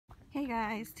Hey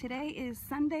guys, today is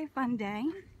Sunday Fun Day.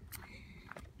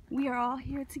 We are all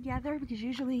here together because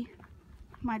usually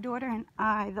my daughter and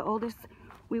I, the oldest,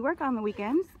 we work on the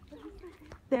weekends.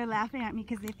 They're laughing at me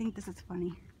because they think this is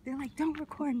funny. They're like, don't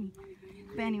record me.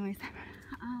 But anyways,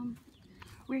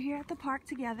 we're here at the park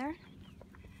together.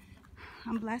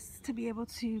 I'm blessed to be able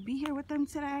to be here with them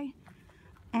today,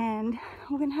 and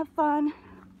we're gonna have fun.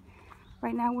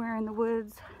 Right now we're in the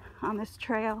woods on this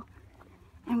trail,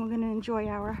 and we're gonna enjoy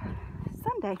our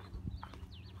Sunday.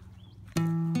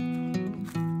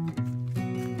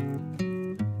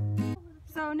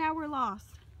 So now we're lost.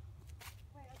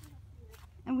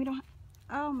 And we don't,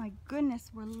 oh my goodness,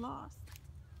 we're lost.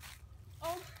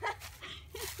 Oh,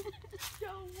 so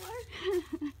what?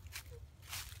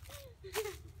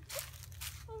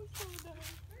 I'm so done.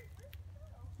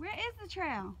 Where is the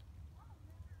trail?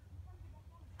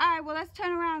 Alright, well let's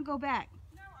turn around and go back.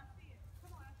 No, I see it.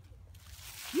 Come on, I see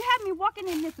it. You had me walking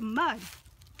in this mud.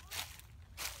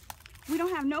 We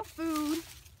don't have no food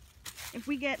if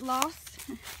we get lost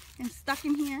and stuck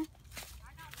in here.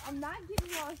 I'm not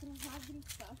getting lost and I'm not getting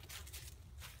stuck.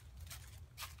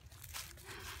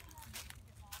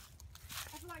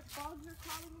 I feel like bugs are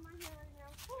crawling in my hair right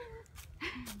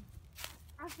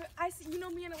now. I see, you know,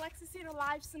 me and Alexis seen a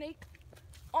live snake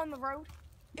on the road.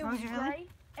 It was really? gray,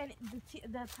 and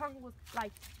the tongue was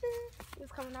like, it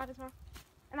was coming out of his mouth.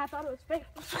 And I thought it was fake.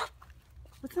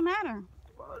 What's the matter?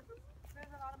 Bugs. There's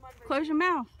a lot of mud right Close your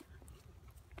mouth.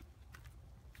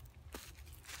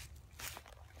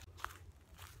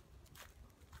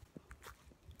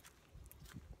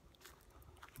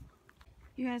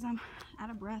 You guys, I'm out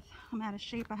of breath. I'm out of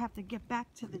shape. I have to get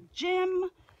back to the gym.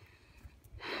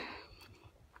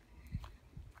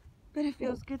 But it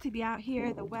feels good to be out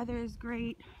here. The weather is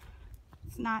great.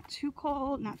 It's not too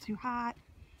cold, not too hot.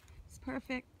 It's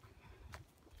perfect.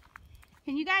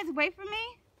 Can you guys wait for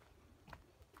me?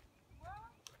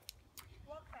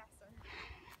 Walk faster.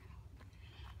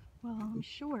 Well, I'm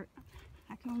short.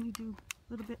 I can only do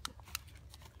a little bit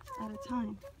at a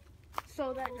time.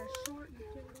 So that you're short, you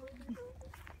can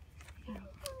Yeah.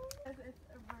 It's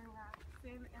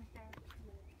relaxing and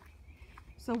therapeutic.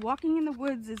 So walking in the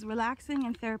woods is relaxing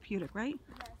and therapeutic, right?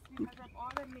 Yes, because of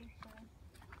all the nature.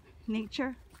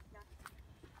 Nature? Yes.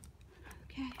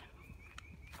 Okay.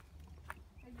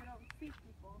 And you don't see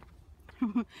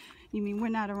people. You mean we're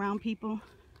not around people?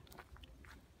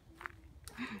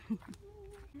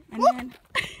 And then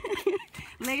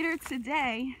later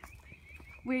today,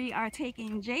 we are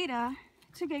taking Jada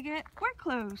to go get work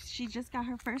clothes. She just got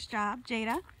her first job.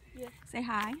 Jada, Yeah. say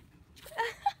hi.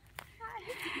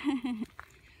 Hi.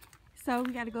 So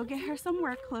we got to go get her some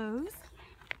work clothes.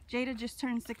 Jada just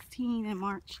turned 16 in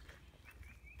March.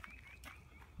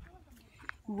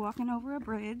 We're walking over a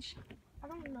bridge. I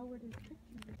don't know where this picture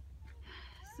is.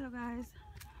 So guys,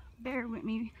 bear with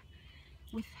me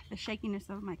with the shakiness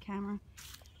of my camera.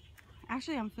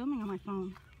 Actually, I'm filming on my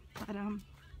phone, but I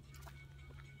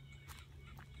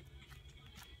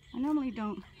normally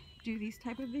don't do these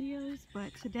type of videos,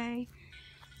 but today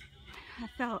I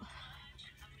felt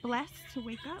blessed to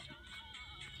wake up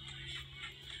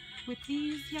with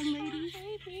these young ladies.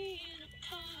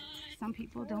 Some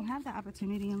people don't have the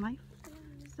opportunity in life,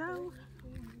 so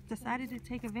decided to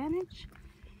take advantage.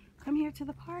 Come here to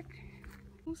the park.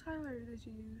 Whose highlighter did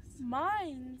you use?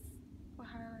 Mine's What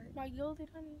highlight? my gilded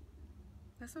honey.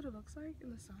 That's what it looks like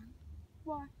in the sun.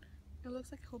 Why? It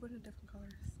looks like a whole bunch of different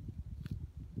colors.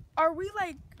 Are we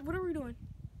like, what are we doing?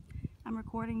 I'm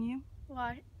recording you.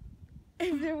 Why?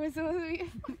 If there was supposed to be.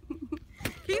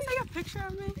 Can you take a picture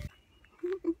of me?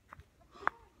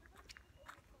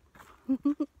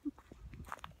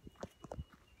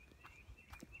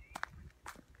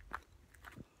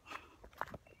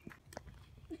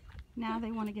 Now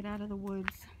they want to get out of the woods.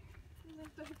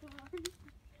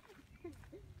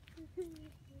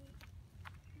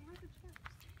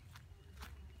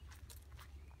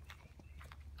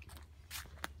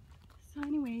 So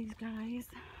anyways, guys,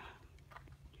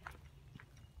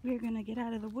 we're gonna get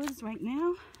out of the woods right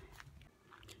now.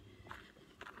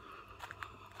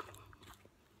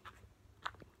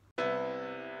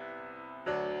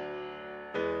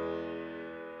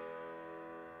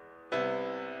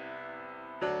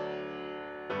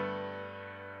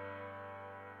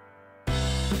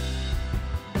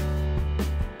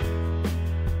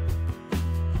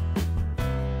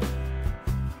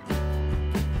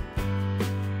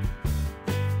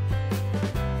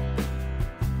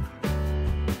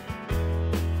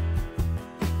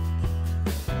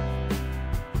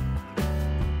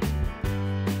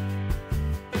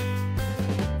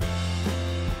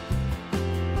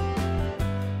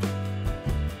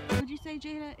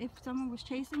 if someone was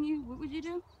chasing you, what would you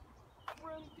do?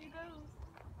 Run through those.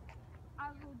 I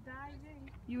will dive in.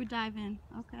 You would dive in,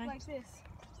 okay. Like this.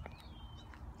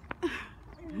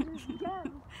 And just go.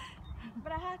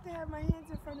 But I have to have my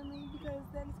hands in front of me because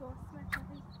then it's going to smack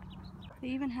my face. They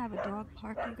even have a dog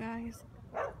park, you guys,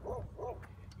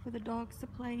 for the dogs to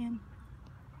play in.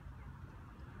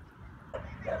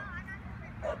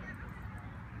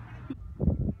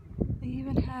 They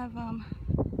even have a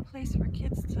place for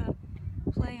kids to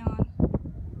play on.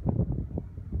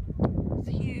 It's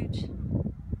huge.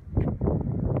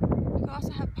 You can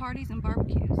also have parties and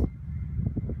barbecues.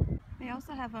 They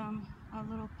also have a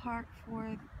little park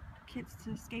for kids to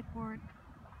skateboard.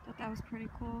 Thought that was pretty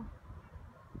cool.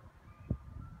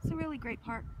 It's a really great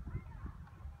park.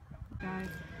 Guys,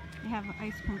 they have an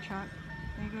ice cream truck.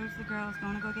 There goes the girls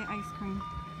going to go get ice cream.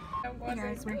 Hey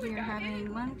guys, we're here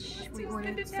having lunch. We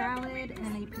ordered salad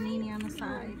and a panini on the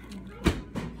side.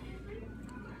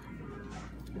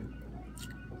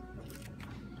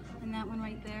 And that one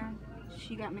right there,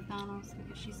 she got McDonald's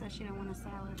because she said she didn't want a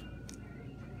salad.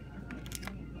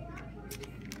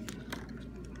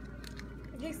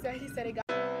 He said he got.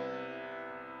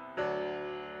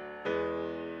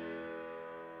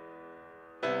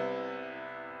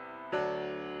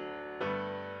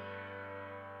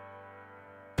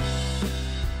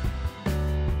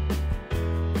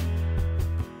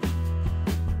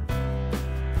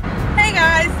 Hey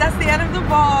guys, that's the end of the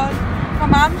vlog. My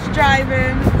mom's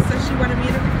driving, so she wanted me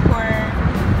to record.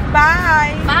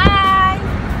 Bye. Bye.